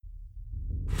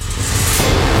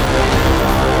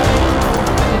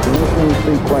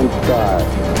sequence start.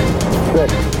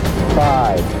 6,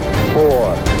 5,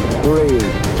 4, 3,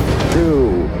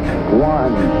 2,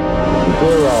 1,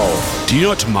 0. Do you know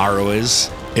what tomorrow is?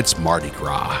 It's Mardi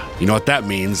Gras. You know what that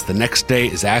means? The next day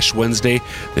is Ash Wednesday,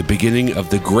 the beginning of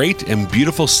the great and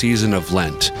beautiful season of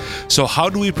Lent. So how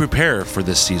do we prepare for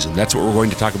this season? That's what we're going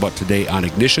to talk about today on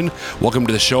Ignition. Welcome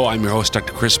to the show. I'm your host,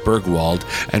 Dr. Chris Bergwald,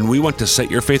 and we want to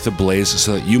set your faith ablaze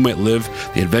so that you might live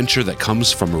the adventure that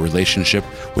comes from a relationship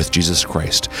with Jesus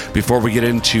Christ. Before we get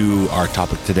into our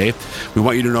topic today, we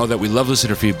want you to know that we love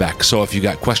listener feedback. So if you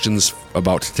got questions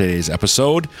about today's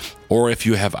episode, or if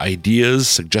you have ideas,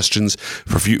 suggestions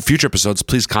for future episodes,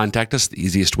 please contact us. The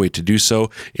easiest way to do so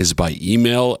is by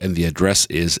email, and the address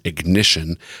is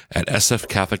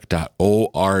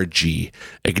ignition@sfcatholic.org.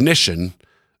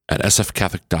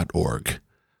 Ignition@sfcatholic.org.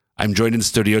 I'm joined in the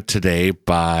studio today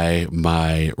by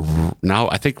my now,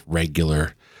 I think,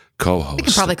 regular co-host. We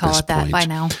can probably call it that by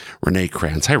now. Renee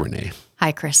Kranz. Hi, Renee.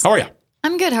 Hi, Chris. How are you?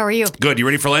 I'm good. How are you? Good. You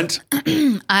ready for Lent?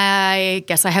 I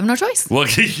guess I have no choice. Well,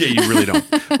 yeah, you really don't.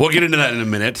 We'll get into that in a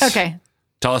minute. Okay.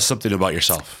 Tell us something about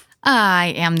yourself.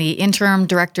 I am the interim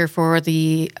director of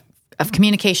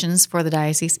communications for the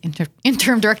diocese.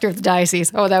 Interim director of the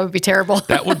diocese. Oh, that would be terrible.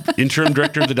 That would interim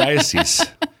director of the diocese.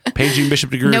 Paging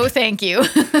Bishop DeGrood. No, thank you.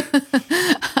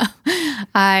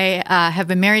 I have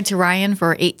been married to Ryan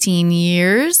for 18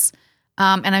 years.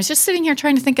 And I was just sitting here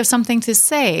trying to think of something to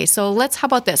say. So how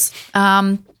about this?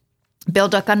 Bill,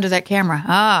 duck under that camera.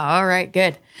 Oh, all right,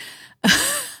 good.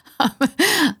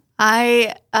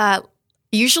 I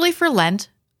usually for Lent,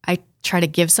 I try to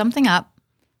give something up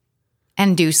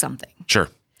and do something. Sure.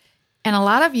 And a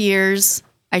lot of years,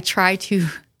 I try to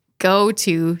go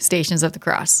to Stations of the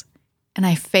Cross, and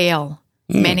I fail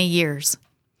many years.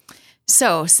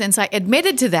 So since I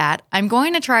admitted to that, I'm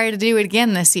going to try to do it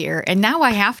again this year, and now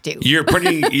I have to. You're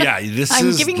putting,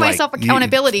 I'm giving myself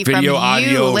accountability video, from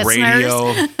audio, you, listeners. radio.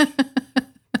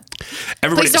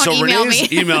 Everybody, Please don't so email Renee's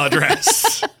me. email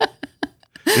address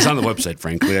is on the website.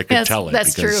 Frankly, I could tell it.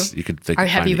 That's because true. You could think.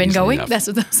 Have you been going? Enough. That's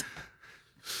what those.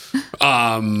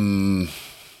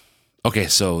 Okay,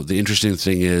 so the interesting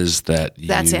thing is that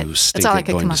That's it. you That's stink all I at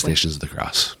could going come to up with. Stations of the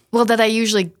Cross. Well, that I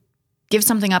usually give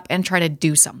something up and try to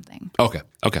do something, Okay.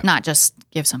 not just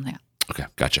give something up. Okay,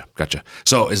 gotcha.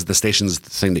 So is the Stations the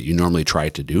thing that you normally try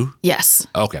to do? Yes.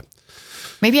 Okay.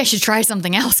 Maybe I should try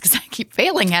something else because I keep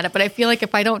failing at it. But I feel like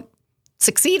if I don't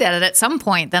succeed at it at some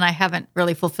point, then I haven't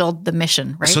really fulfilled the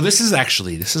mission, right? So this is a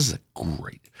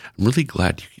great. I'm really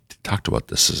glad you talked about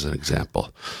this as an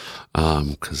example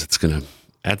because it's going to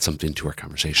add something to our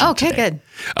conversation. Okay, today. good.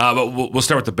 But we'll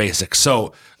start with the basics.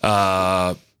 So,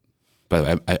 by the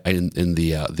way, in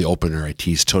the opener, I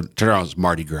teased turn around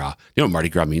Mardi Gras. You know what Mardi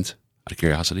Gras means? Out of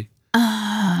curiosity.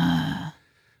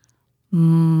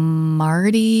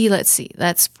 Mardi, let's see.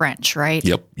 That's French, right?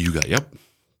 Yep, you got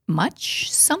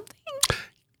Much something?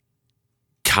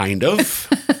 kind of.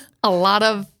 A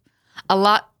lot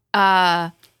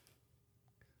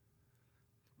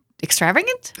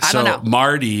extravagant? I don't know.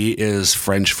 Mardi is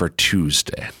French for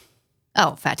Tuesday.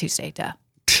 Oh, Fat Tuesday, duh.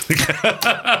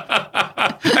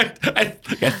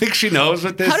 I think she knows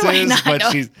what this How do I is, not but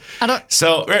know? she's I don't.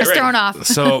 so right, thrown off.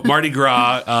 So Mardi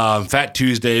Gras, Fat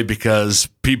Tuesday, because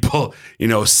people,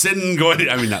 sin going.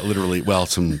 I mean, not literally. Well,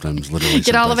 sometimes literally.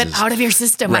 Get all of it sometimes out of your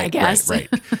system, I guess. Right.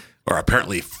 Or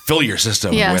apparently fill your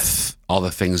system Yes. with all the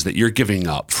things that you're giving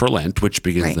up for Lent, which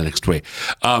begins Right. the next way.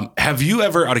 Have you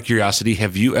ever, out of curiosity,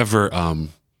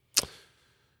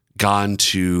 gone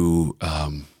to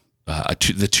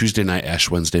the Tuesday night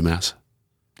Ash Wednesday Mass?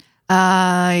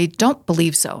 I don't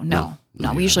believe so. No,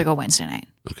 No, we usually go Wednesday night.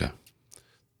 Okay.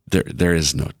 There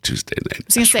is no Tuesday night. I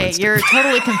was going to say, you're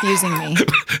totally confusing me.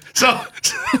 So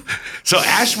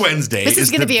Ash Wednesday. This is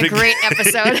going to be a great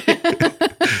episode.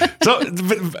 So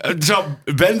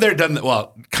been there, done that.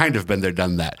 Well, kind of been there,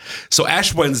 done that. So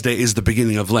Ash Wednesday is the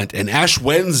beginning of Lent, and Ash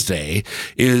Wednesday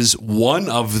is one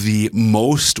of the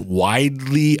most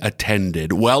widely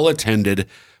attended, well-attended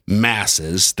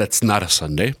masses. That's not a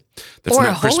Sunday. That's Or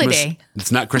not a holy Christmas. day.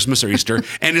 It's not Christmas or Easter,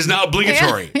 and is not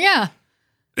obligatory. Yeah.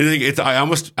 I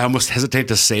almost hesitate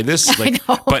to say this,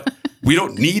 but we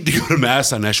don't need to go to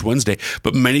Mass on Ash Wednesday.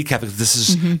 But many Catholics,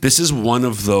 this is one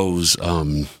of those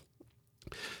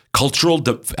cultural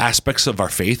aspects of our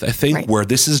faith, I think, Right. where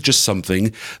this is just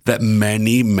something that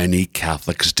many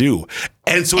Catholics do,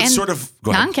 and so it's sort of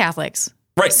non-Catholics.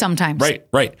 Right. Sometimes.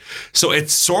 Right. So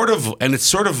it's sort of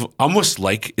almost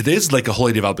like it is like a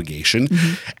holy day of obligation,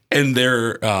 and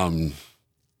their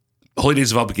holy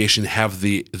days of obligation have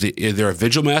either a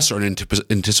vigil mass or an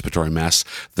anticipatory mass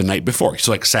the night before.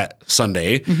 So like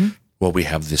Sunday, well, we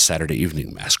have the Saturday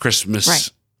evening mass. Christmas, Right.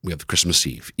 we have the Christmas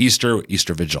Eve, Easter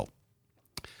Vigil.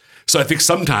 So I think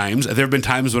sometimes, there have been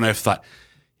times when I've thought,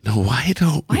 why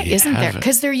isn't there?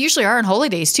 Because there usually are on holy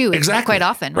days too. Exactly. Quite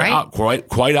often, right?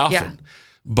 Quite often. Yeah.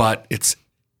 But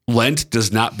Lent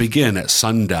does not begin at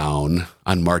sundown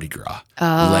on Mardi Gras.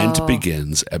 Lent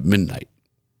begins at midnight.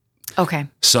 Okay.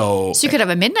 So you could have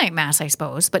a midnight mass, I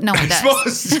suppose, but no one does.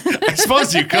 I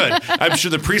suppose you could. I'm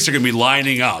sure the priests are going to be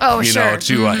lining up, sure.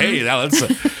 hey, now let's...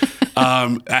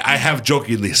 I have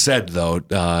jokingly said, though,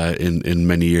 in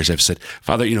many years, I've said,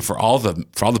 Father, for all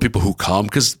the people who come,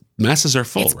 because masses are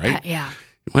full, right? Yeah.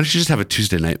 Why don't you just have a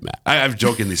Tuesday night mass? I've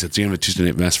jokingly said, so you have a Tuesday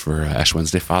night mass for Ash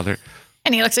Wednesday, Father?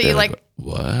 And he looks at you like,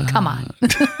 what? Come on.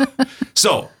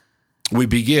 So we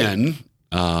begin,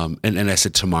 and I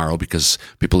said tomorrow because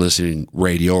people listening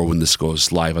radio or when this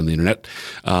goes live on the internet,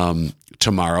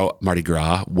 tomorrow, Mardi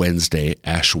Gras, Wednesday,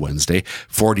 Ash Wednesday,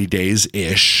 40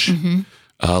 days-ish.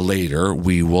 Later,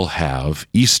 we will have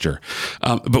Easter.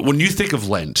 But when you think of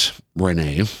Lent,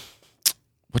 Renee,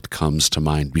 what comes to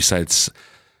mind besides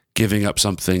giving up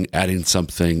something, adding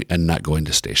something, and not going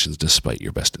to stations despite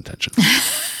your best intentions?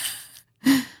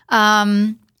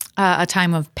 A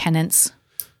time of penance,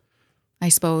 I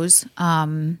suppose.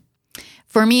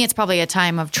 For me, it's probably a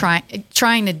time of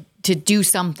trying to do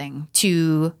something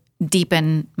to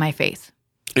deepen my faith.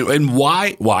 And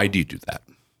why do you do that?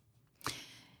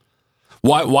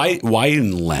 Why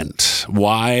in Lent?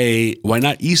 Why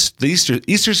not Easter? The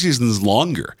Easter season is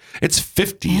longer. It's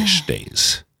 50-ish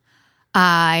days.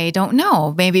 I don't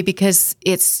know. Maybe because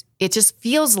it just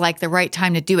feels like the right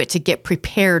time to do it, to get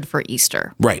prepared for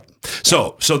Easter. Right.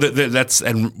 So that's,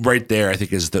 and right there, I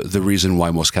think, is the reason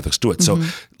why most Catholics do it. So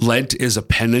Lent is a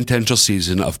penitential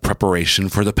season of preparation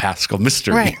for the Paschal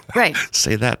mystery. Right.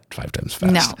 Say that 5 times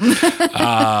fast. No.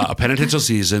 A penitential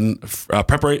season, a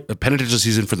penitential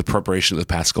season for the preparation of the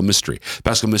Paschal mystery.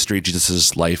 Paschal mystery,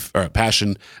 Jesus' life,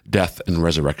 passion, death, and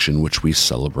resurrection, which we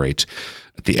celebrate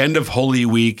at the end of Holy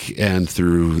Week and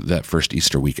through that first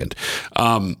Easter weekend.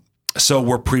 So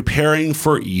we're preparing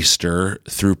for Easter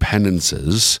through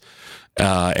penances.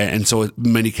 And so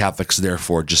many Catholics,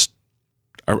 therefore, just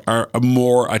are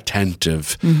more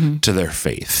attentive to their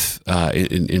faith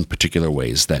in particular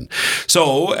ways then.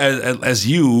 So as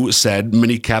you said,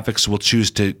 many Catholics will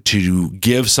choose to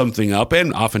give something up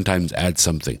and oftentimes add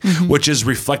something, which is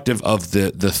reflective of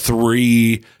the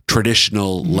 3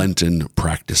 traditional Lenten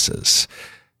practices.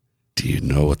 Do you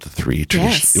know what the 3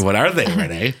 traditional, what are they,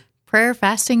 Renee? Prayer,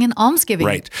 fasting, and almsgiving.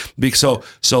 Right. So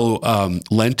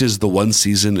Lent is the one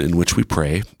season in which we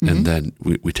pray, and then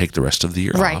we take the rest of the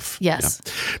year off. Right. Yes.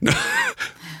 Yeah.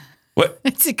 What?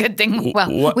 It's a good thing.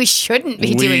 Well, we shouldn't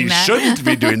be doing that. We shouldn't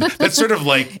be doing that. That's sort of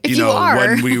like,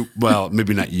 when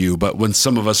maybe not you, but when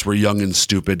some of us were young and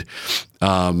stupid,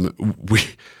 our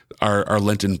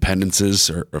Lenten penances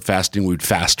or fasting, we'd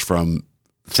fast from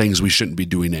things we shouldn't be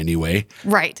doing anyway.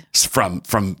 Right. From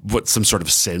some sort of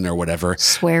sin or whatever.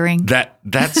 Swearing.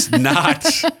 That's not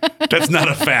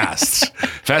a fast.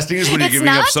 Fasting is when you're giving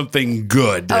up something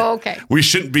good. Oh, okay. We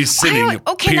shouldn't be sinning,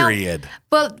 period.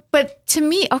 But to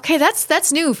me,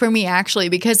 that's new for me actually,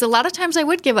 because a lot of times I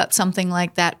would give up something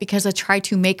like that because I try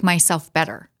to make myself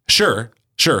better. Sure.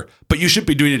 But you should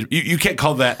be doing it. You can't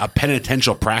call that a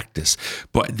penitential practice.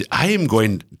 But I am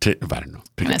going to, I don't know.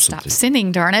 I'm going to stop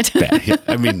sinning, darn it. Yeah,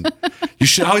 I mean, you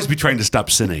should always be trying to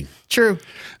stop sinning. True.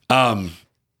 I'm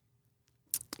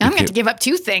going to give up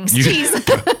 2 things. Jeez.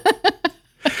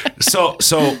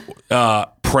 So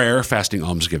prayer, fasting,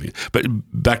 almsgiving. But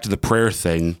back to the prayer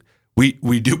thing,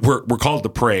 we're called to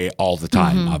pray all the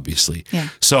time, obviously. Yeah.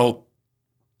 So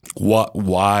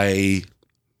why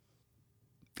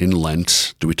in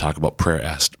Lent do we talk about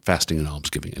prayer, fasting, and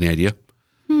almsgiving? Any idea?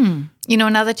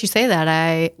 Now that you say that,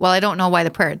 I don't know why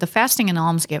the fasting and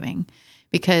almsgiving,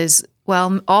 because,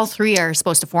 all 3 are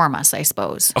supposed to form us, I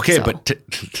suppose. Okay, so. But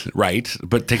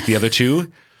take the other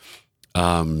 2.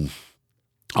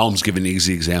 Almsgiving is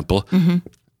the example.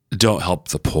 Don't help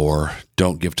the poor.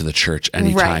 Don't give to the church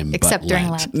anytime except but during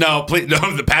Lent. Lent. No, please.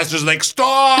 No, the pastor's like,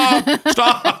 stop.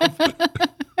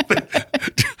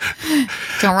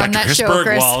 Don't run Dr. that show,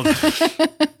 Chris.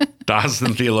 Bergwald,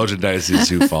 Dawson Theologian Diocese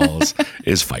Sioux Falls,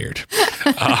 is fired.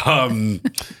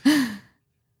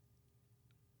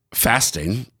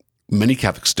 Fasting, many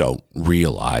Catholics don't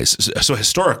realize. So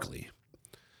historically,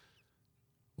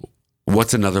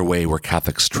 what's another way where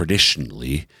Catholics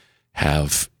traditionally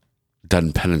have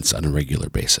done penance on a regular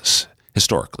basis?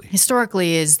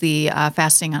 Historically is the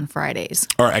fasting on Fridays,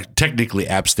 or technically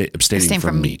abstaining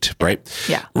from meat, right?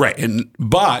 Yeah, right. And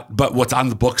but what's on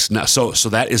the books now? So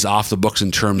that is off the books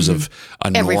in terms of a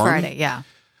norm. Every Friday, yeah.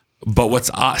 But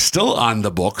what's still on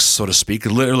the books, so to speak,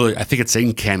 literally, I think it's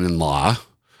in canon law,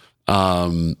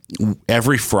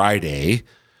 every Friday,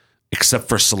 except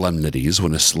for solemnities,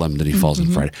 when a solemnity falls on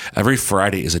Friday, every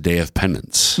Friday is a day of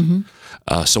penance.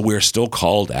 So we're still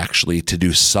called actually to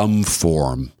do some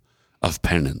form of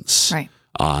penance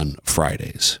on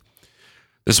Fridays.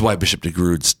 This is why Bishop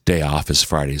DeGrood's day off is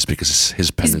Fridays, because his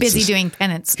penance. He's busy doing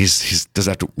penance. He's does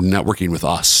have to not working with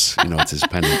us. It's his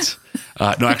penance.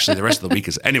 No, actually, the rest of the week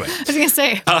is anyway. I was gonna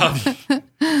say.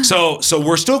 So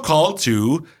we're still called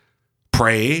to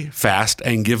pray, fast,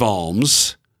 and give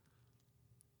alms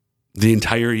the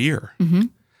entire year.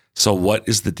 So what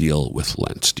is the deal with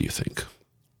Lent, do you think?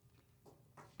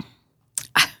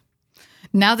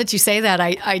 Now that you say that,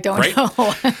 I don't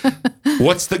know.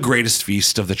 What's the greatest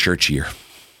feast of the church year?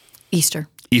 Easter.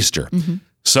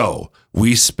 So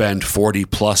we spend 40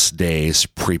 plus days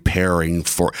preparing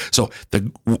for. So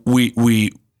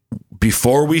we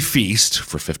before we feast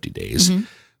for 50 days,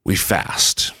 we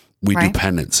fast. We do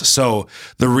penance. So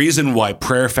the reason why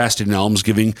prayer, fasting, and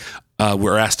almsgiving,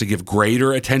 we're asked to give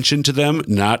greater attention to them,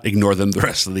 not ignore them the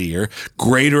rest of the year,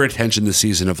 greater attention the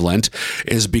season of Lent,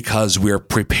 is because we're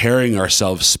preparing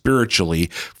ourselves spiritually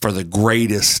for the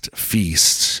greatest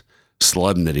feast,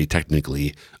 solemnity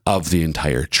technically, of the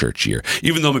entire church year.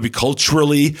 Even though maybe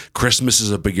culturally Christmas is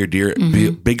a bigger deal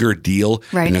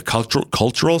in a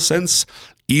cultural sense,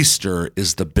 Easter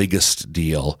is the biggest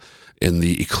deal in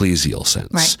the ecclesial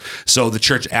sense. So the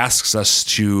church asks us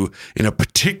to, in a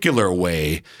particular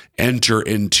way, enter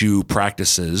into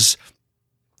practices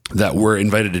that we're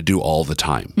invited to do all the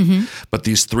time. But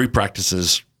these three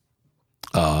practices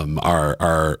we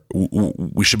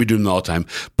should be doing them all the time,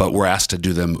 but we're asked to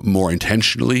do them more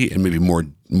intentionally and maybe more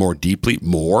deeply,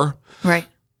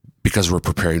 because we're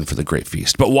preparing for the great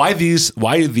feast. But why these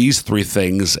three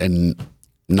things and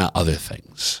not other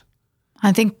things?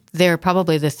 I think they're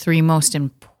probably the three most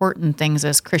important things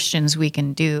as Christians we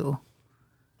can do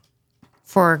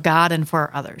for God and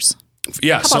for others.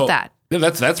 Yeah. How about that? Yeah,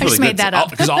 that's really good. Made that up.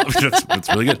 That's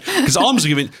really good. Because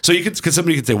almsgiving. So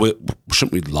somebody could say, well,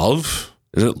 shouldn't we love?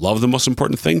 Isn't love the most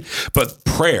important thing? But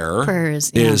prayer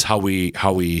is how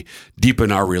we deepen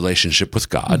our relationship with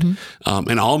God.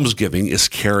 And almsgiving is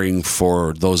caring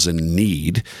for those in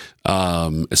need.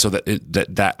 So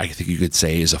that I think you could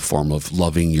say is a form of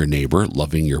loving your neighbor,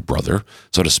 loving your brother,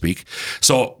 so to speak.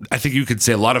 So I think you could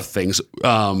say a lot of things.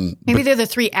 Maybe they're the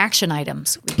three action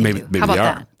items. Maybe How about they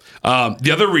are. that?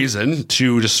 The other reason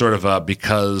to just sort of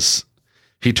because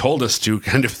he told us to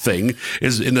kind of thing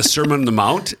is in the Sermon on the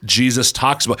Mount, Jesus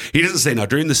talks about, he doesn't say, now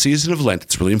during the season of Lent,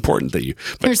 it's really important that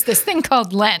there's this thing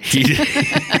called Lent. He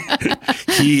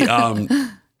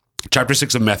chapter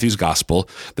 6 of Matthew's Gospel.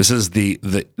 This is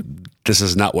this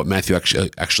is not what Matthew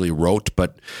actually wrote,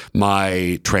 but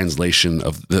my translation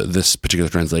of this particular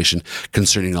translation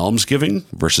concerning almsgiving,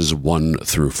 verses 1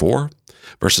 through 4,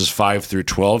 verses 5 through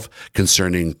 12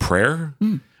 concerning prayer,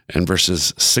 and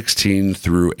verses 16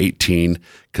 through 18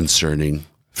 concerning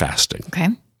fasting. Okay.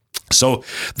 So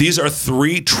these are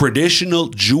three traditional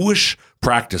Jewish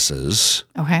practices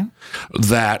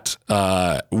that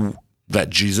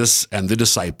Jesus and the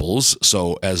disciples,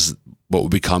 so as what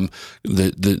would become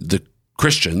the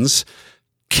Christians,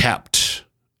 kept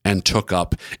and took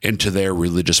up into their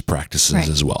religious practices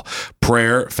as well.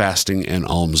 Prayer, fasting, and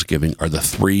almsgiving are the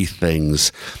three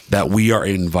things that we are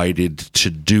invited to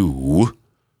do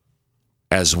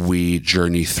as we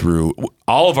journey through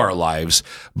all of our lives,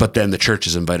 but then the church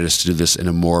has invited us to do this in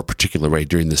a more particular way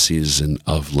during the season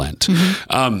of Lent.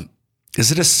 Is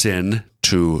it a sin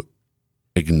to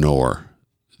ignore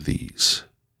these?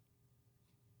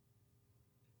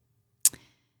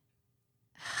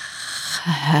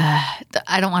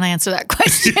 I don't want to answer that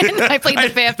question. I played the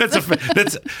fifth. I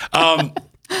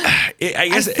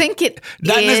think it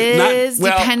is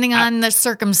depending on the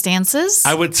circumstances.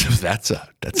 I would say that's a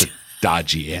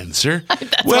dodgy answer.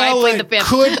 That's why I played the fifth.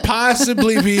 Could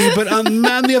possibly be, but on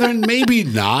the other hand, maybe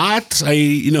not.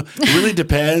 It really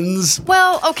depends.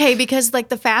 Well, okay, because like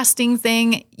the fasting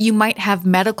thing, you might have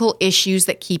medical issues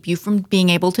that keep you from being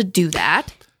able to do that.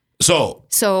 So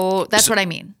that's what I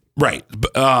mean. Right.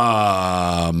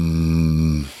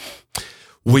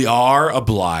 We are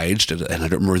obliged, and I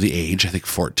don't remember the age, I think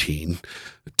 14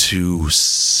 to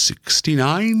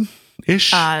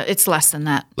 69-ish. It's less than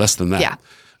that. Less than that. Yeah.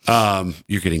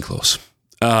 You're getting close.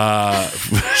 Wow.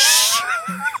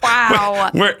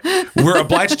 We're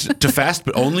obliged to fast,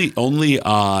 but only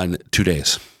on 2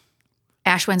 days.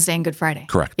 Ash Wednesday and Good Friday.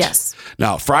 Correct. Yes.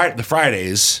 Now, the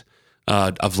Fridays,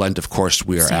 of Lent, of course,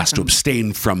 we are Abstain asked to from-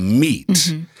 abstain from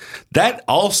meat. That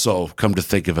also, come to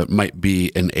think of it, might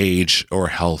be an age or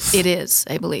health. It is,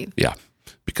 I believe. Yeah,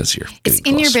 because you're It's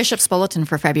getting in your close. bishop's bulletin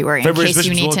for February, in February's case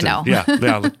you Bishop's need Bulletin.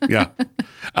 to know.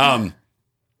 Yeah.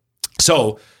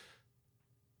 So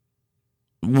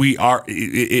we are.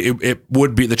 It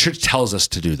would be, the church tells us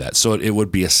to do that, so it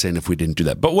would be a sin if we didn't do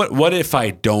that. But what if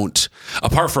I don't?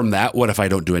 Apart from that, what if I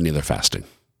don't do any other fasting?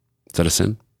 Is that a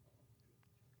sin?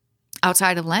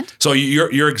 Outside of Lent? So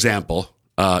your example,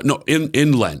 no,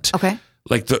 in Lent, Okay.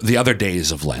 like the other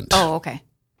days of Lent. Oh, okay.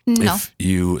 No. If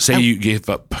you say you gave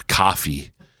up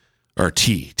coffee or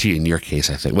tea in your case,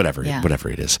 I think, whatever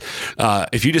it is.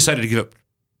 If you decided to give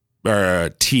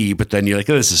up tea, but then you're like,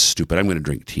 oh, this is stupid, I'm going to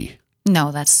drink tea.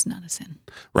 No, that's not a sin.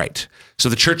 Right. So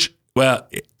the church,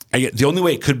 the only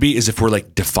way it could be is if we're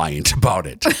like defiant about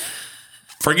it.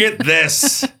 Forget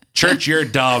this. Church, you're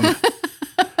dumb.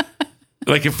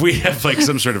 Like if we have like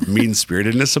some sort of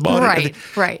mean-spiritedness about it.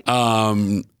 Right.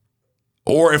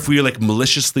 Or if we like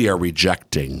maliciously are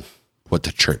rejecting what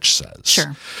the church says.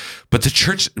 Sure. But the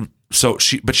church,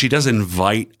 she does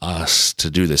invite us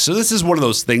to do this. So this is one of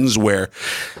those things where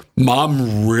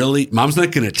mom's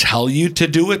not going to tell you to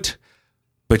do it,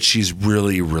 but she's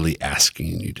really, really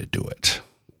asking you to do it.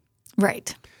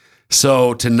 Right.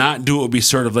 So to not do it would be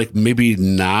sort of like maybe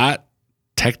not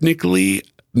technically,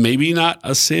 maybe not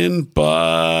a sin,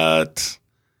 but.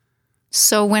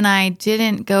 So when I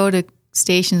didn't go to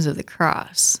Stations of the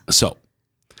Cross, So.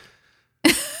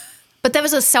 but that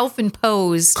was a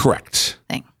self-imposed Correct.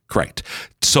 thing. Correct.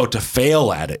 So to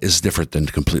fail at it is different than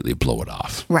to completely blow it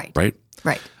off. Right. Right.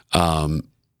 Right.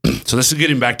 So this is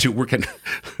getting back to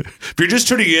if you're just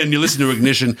tuning in, you listen to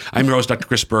Ignition. I'm your host, Dr.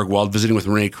 Chris Bergwald, visiting with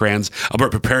Renee Kranz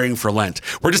about preparing for Lent.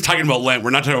 We're just talking about Lent.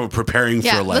 We're not talking about preparing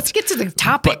Yeah, for Lent. let's get to the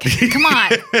topic. Come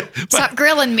on. Stop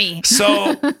grilling me.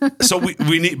 So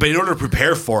we need, but in order to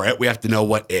prepare for it, we have to know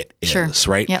what it is, Sure.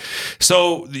 right? Yep.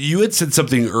 So you had said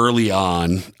something early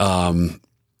on,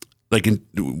 like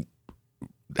in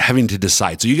having to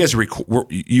decide. So you guys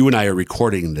you and I are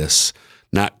recording this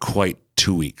not quite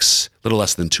 2 weeks, a little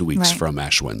less than 2 weeks Right. from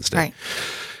Ash Wednesday. Right.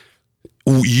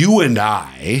 You and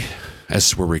I,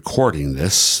 as we're recording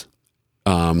this,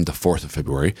 the 4th of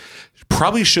February,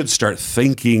 probably should start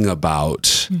thinking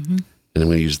about, and I'm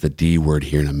going to use the D word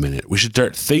here in a minute. We should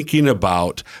start thinking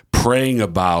about, praying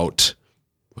about,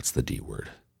 what's the D word?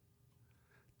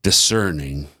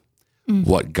 Discerning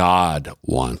what God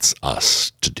wants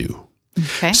us to do.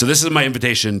 Okay. So this is my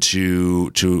invitation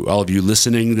to all of you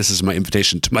listening. This is my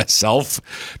invitation to myself.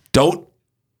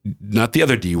 Not the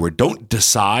other D word, don't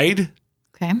decide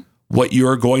Okay. what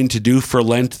you're going to do for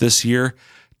Lent this year.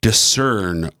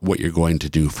 Discern what you're going to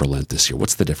do for Lent this year.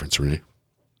 What's the difference, Renee?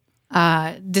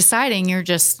 Deciding you're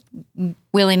just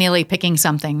willy-nilly picking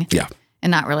something. Yeah.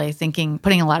 And not really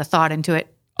putting a lot of thought into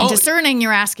it. And discerning,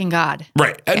 you're asking God.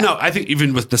 Right. No, I think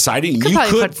even with deciding, you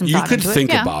probably put some could thought into it.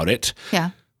 think Yeah. about it,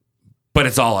 Yeah. but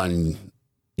it's all on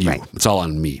you. Right. It's all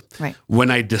on me. Right. When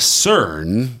I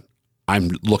discern, I'm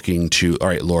looking to, all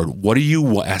right, Lord, what are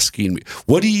you asking me?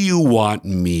 What do you want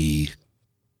me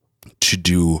to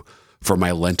do for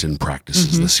my Lenten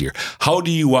practices this year? How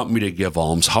do you want me to give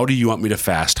alms? How do you want me to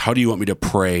fast? How do you want me to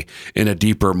pray in a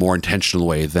deeper, more intentional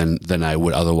way than I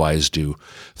would otherwise do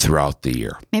throughout the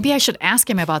year? Maybe I should ask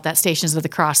him about that Stations of the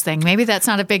Cross thing. Maybe that's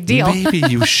not a big deal. Maybe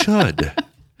you should.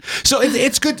 So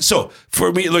it's good. So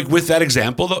for me, like with that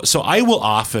example, though, so I will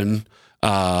often,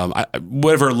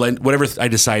 whatever I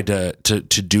decide to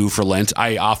do for Lent,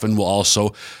 I often will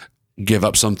also give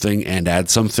up something and add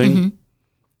something.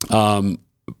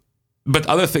 But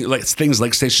other things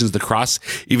like Stations of the Cross,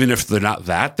 even if they're not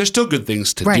that, they're still good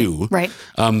things to do. Right.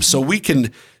 So we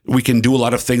can do a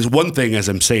lot of things. One thing, as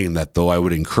I'm saying that, though, I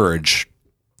would encourage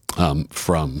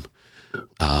from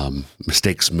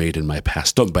mistakes made in my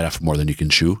past. Don't bite off more than you can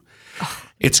chew.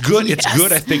 It's good. Yes. It's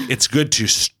good. I think it's good to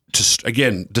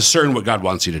again discern what God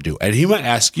wants you to do, and He might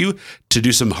ask you to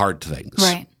do some hard things.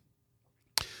 Right.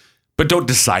 But don't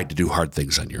decide to do hard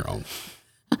things on your own.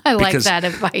 I like Because that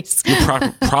advice. You'll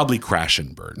probably crash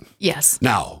and burn. Yes.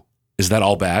 Now, is that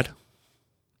all bad?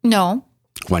 No.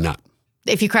 Why not?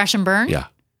 If you crash and burn? Yeah.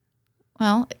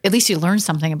 Well, at least you learn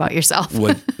something about yourself.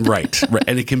 Right.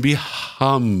 And it can be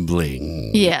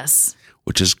humbling. Yes.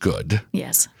 Which is good.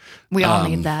 Yes. We all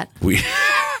need that.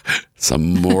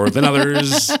 Some more than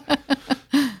others.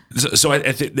 So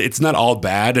I think it's not all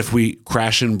bad if we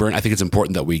crash and burn. I think it's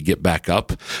important that we get back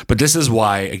up. But this is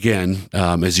why, again,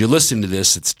 as you listen to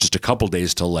this, it's just a couple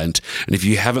days till Lent. And if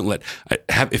you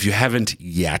haven't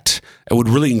yet, I would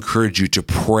really encourage you to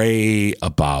pray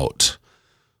about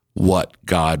what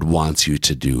God wants you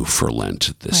to do for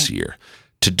Lent this year,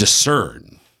 to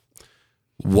discern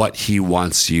what he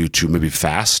wants you to maybe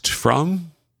fast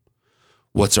from,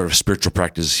 what sort of spiritual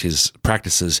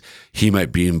practices he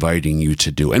might be inviting you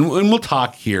to do. And we'll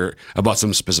talk here about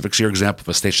some specifics. Your example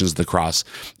of Stations of the Cross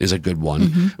is a good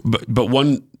one. But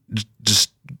one,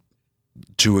 just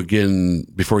to, again,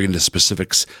 before we get into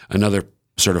specifics, another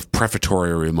sort of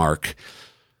prefatory remark.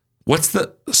 What's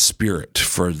the spirit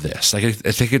for this? Like, I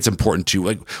think it's important to,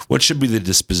 like, what should be the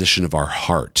disposition of our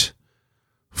heart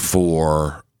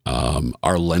for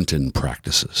our Lenten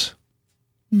practices?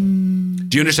 Do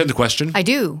you understand the question? I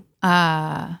do.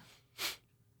 Well,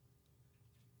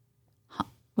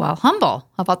 humble.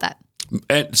 How about that?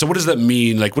 And so what does that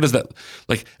mean? Like, what is that,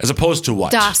 like, as opposed to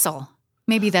what? Docile.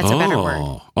 Maybe that's a better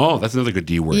word. Oh, that's another good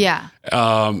D word. Yeah.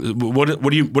 What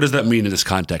does that mean in this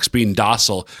context? Being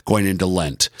docile going into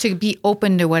Lent. To be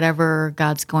open to whatever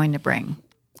God's going to bring.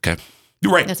 Okay.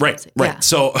 Right. Yeah.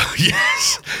 So,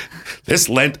 yes, this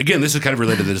Lent, again, this is kind of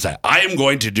related to this. I am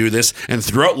going to do this, and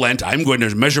throughout Lent, I'm going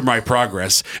to measure my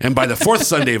progress, and by the fourth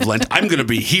Sunday of Lent, I'm going to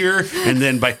be here, and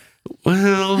then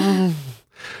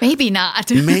maybe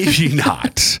not. Maybe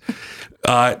not.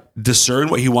 Discern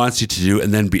what he wants you to do,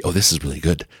 and then this is really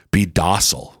good. Be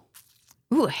docile.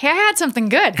 Ooh, I had something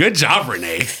good. Good job,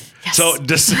 Renee. Yes. So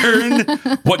discern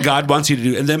what God wants you to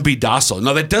do, and then be docile.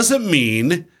 Now, that doesn't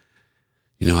mean,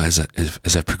 as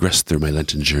I progressed through my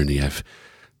Lenten journey,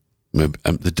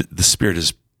 the Spirit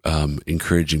is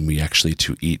encouraging me actually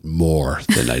to eat more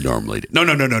than I normally do. No.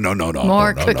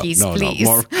 More cookies, please.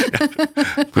 More.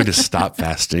 I'm going to stop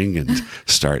fasting and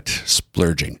start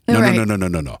splurging. No.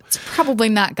 It's probably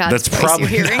not God's That's voice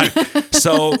probably you're hearing.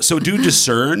 not. So do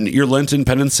discern your Lenten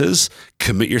penances.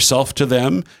 Commit yourself to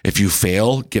them. If you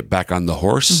fail, get back on the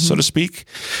horse, so to speak.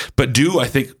 But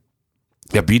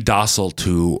be docile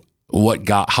to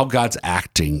how God's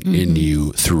acting in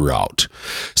you throughout.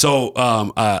 So,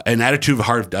 an attitude of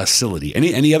heart of docility.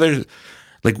 Any other,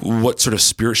 like, what sort of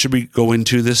spirit should we go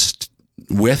into this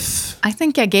with? I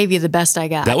think I gave you the best I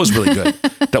got. That was really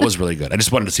good. I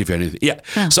just wanted to see if you had anything. Yeah.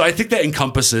 Oh. So I think that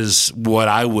encompasses what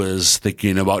I was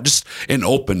thinking about, just an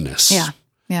openness.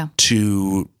 Yeah.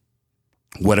 To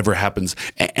whatever happens,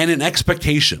 and an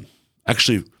expectation.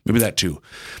 Actually, maybe that too.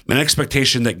 An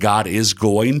expectation that God is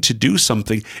going to do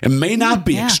something. It may not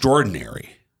be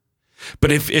extraordinary,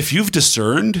 but if you've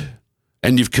discerned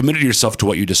and you've committed yourself to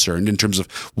what you discerned in terms of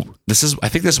I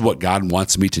think this is what God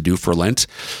wants me to do for Lent.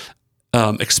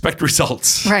 Expect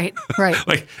results. Right.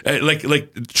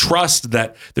 like trust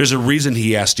that there's a reason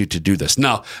he asked you to do this.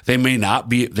 Now, they may not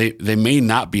be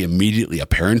immediately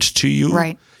apparent to you.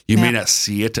 Right. You may not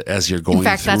see it as you're going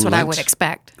through In fact, that's what Lent. I would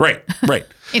expect. Right.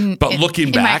 Looking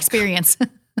back, in my experience. do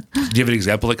you have an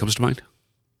example that comes to mind?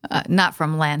 Not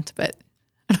from Lent, but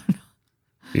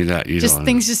Things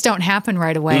things just don't happen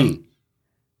right away.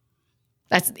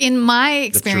 That's in my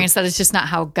experience. That is just not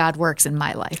how God works in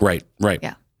my life. Right.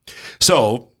 Yeah.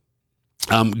 So,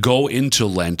 go into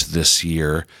Lent this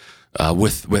year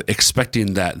with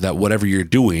expecting that whatever you're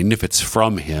doing, if it's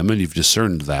from Him and you've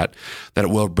discerned that it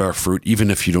will bear fruit, even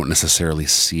if you don't necessarily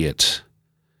see it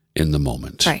in the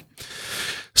moment. Right.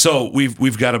 So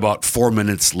we've got about 4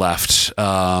 minutes left.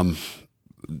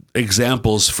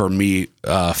 Examples for me,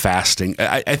 fasting.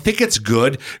 I think it's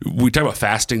good. We talk about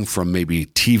fasting from maybe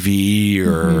TV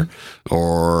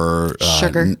or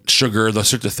sugar, those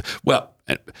sorts of well,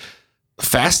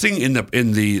 fasting in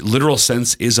the literal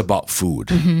sense is about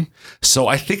food. So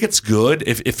I think it's good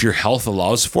if your health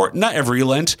allows for it. Not every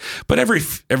Lent, but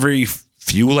every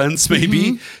few Lents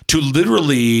maybe, to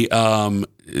literally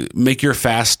make your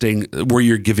fasting where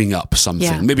you're giving up something.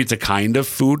 Yeah. Maybe it's a kind of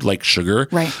food like sugar.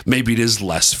 Right. Maybe it is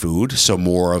less food, so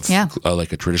more of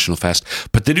like a traditional fast.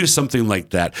 But they do something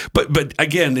like that. But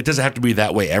again, it doesn't have to be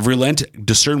that way every Lent.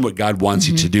 Discern what God wants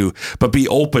you to do, but be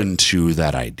open to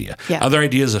that idea. Yeah. Other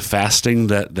ideas of fasting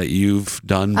that you've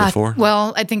done before?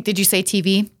 Well, I think, did you say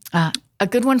TV? A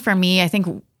good one for me, I think,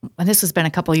 and this has been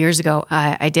a couple of years ago,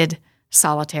 I did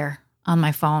solitaire on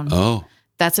my phone. Oh.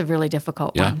 That's a really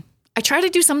difficult one. I try to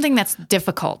do something that's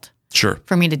difficult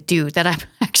for me to do that I'm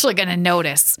actually going to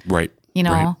notice. Right.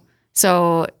 Right.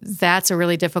 So that's a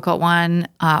really difficult one.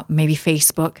 Maybe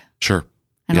Facebook. Sure.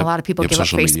 And a lot of people give up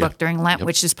Facebook media during Lent,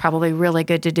 which is probably really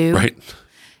good to do. Right.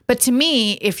 But to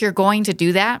me, if you're going to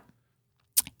do that,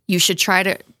 you should try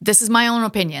to, this is my own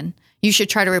opinion, you should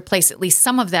try to replace at least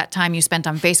some of that time you spent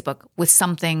on Facebook with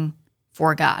something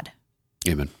for God.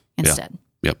 Amen. Instead.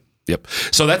 Yep.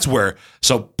 So that's where,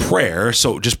 prayer,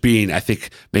 just being, I think,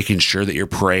 making sure that you're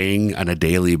praying on a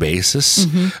daily basis.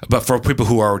 But for people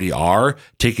who already are,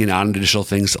 taking on additional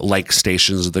things like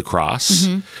Stations of the Cross,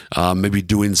 maybe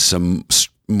doing some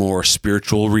more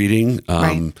spiritual reading,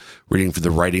 reading for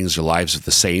the writings or lives of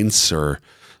the saints, or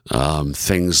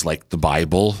things like the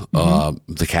Bible,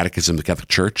 the Catechism, the Catholic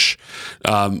Church,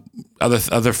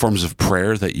 other forms of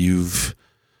prayer that you've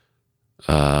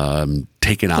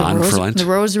taken on for Lent. The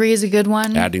Rosary is a good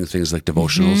one. Adding things like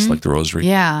devotionals, like the Rosary.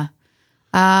 Yeah.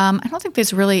 I don't think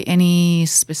there's really any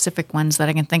specific ones that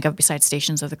I can think of besides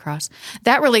Stations of the Cross.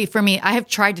 That really, for me, I have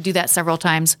tried to do that several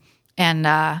times, and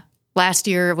last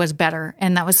year was better,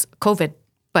 and that was COVID.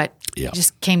 But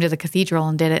just came to the cathedral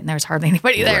and did it, and there was hardly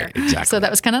anybody there. Right, exactly. So that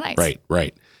was kind of nice.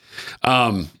 Right.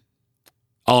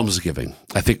 Almsgiving.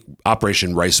 I think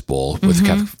Operation Rice Bowl with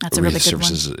Catholic Relief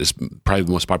Services is probably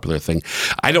the most popular thing.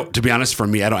 To be honest, for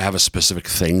me, I don't have a specific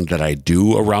thing that I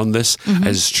do around this.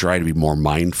 I just try to be more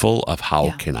mindful of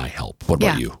how can I help. What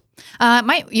about you?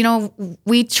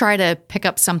 We try to pick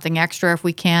up something extra if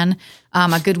we can.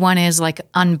 A good one is like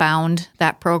Unbound.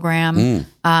 That program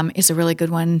is a really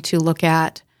good one to look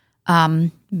at.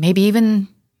 Maybe even,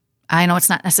 I know it's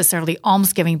not necessarily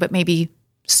almsgiving, but maybe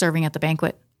serving at the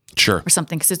banquet. Sure. Or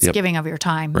something, because it's giving of your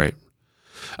time. Right.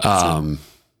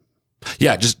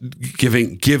 Just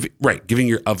giving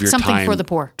of your something time for the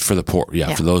poor. For the poor,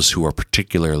 for those who are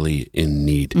particularly in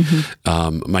need.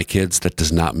 My kids, that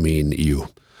does not mean you,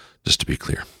 just to be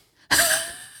clear.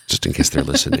 Just in case they're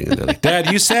listening and they're like,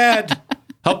 Dad, you said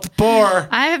help the poor.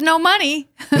 I have no money.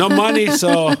 No money,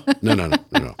 so no,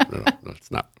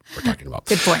 it's not what we're talking about.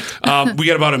 Good point. We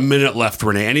got about a minute left,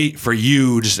 Renee.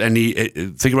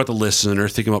 Think about the listener,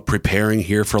 think about preparing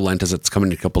here for Lent as it's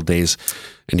coming in a couple of days.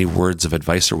 Any words of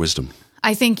advice or wisdom?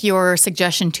 I think your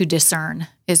suggestion to discern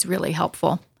is really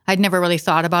helpful. I'd never really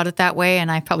thought about it that way,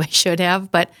 and I probably should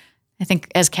have, but I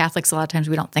think as Catholics, a lot of times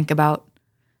we don't think about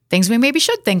things we maybe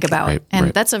should think about.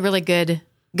 That's a really good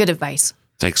advice.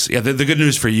 Thanks. Yeah, the good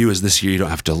news for you is this year you don't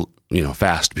have to,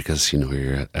 fast because,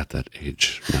 you're at that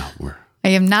age now where... I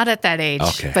am not at that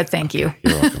age, but thank you.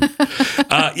 You're welcome.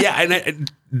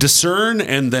 And discern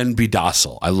and then be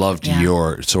docile. I loved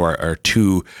our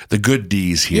two, the good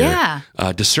D's here. Yeah.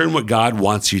 Discern what God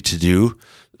wants you to do.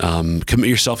 Commit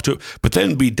yourself to it, but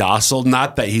then be docile.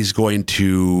 Not that he's going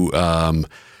to...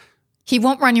 he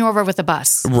won't run you over with a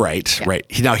bus. Right.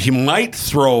 Now, he might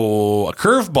throw a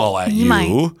curveball at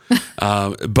you,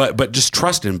 but just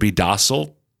trust him. Be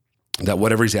docile. That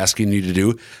whatever he's asking you to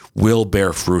do will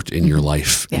bear fruit in your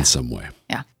life in some way.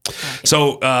 Yeah.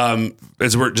 So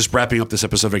as we're just wrapping up this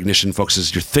episode of Ignition, folks,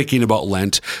 as you're thinking about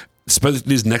Lent, spend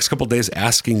these next couple of days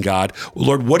asking God,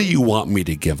 Lord, what do you want me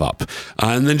to give up?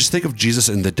 And then just think of Jesus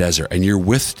in the desert, and you're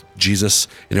with Jesus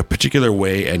in a particular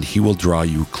way, and he will draw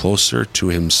you closer to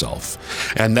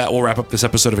himself. And that will wrap up this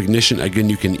episode of Ignition. Again,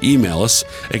 you can email us,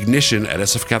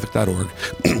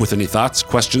 ignition@sfcatholic.org, with any thoughts,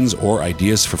 questions, or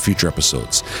ideas for future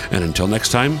episodes. And until next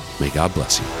time, may God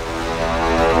bless you.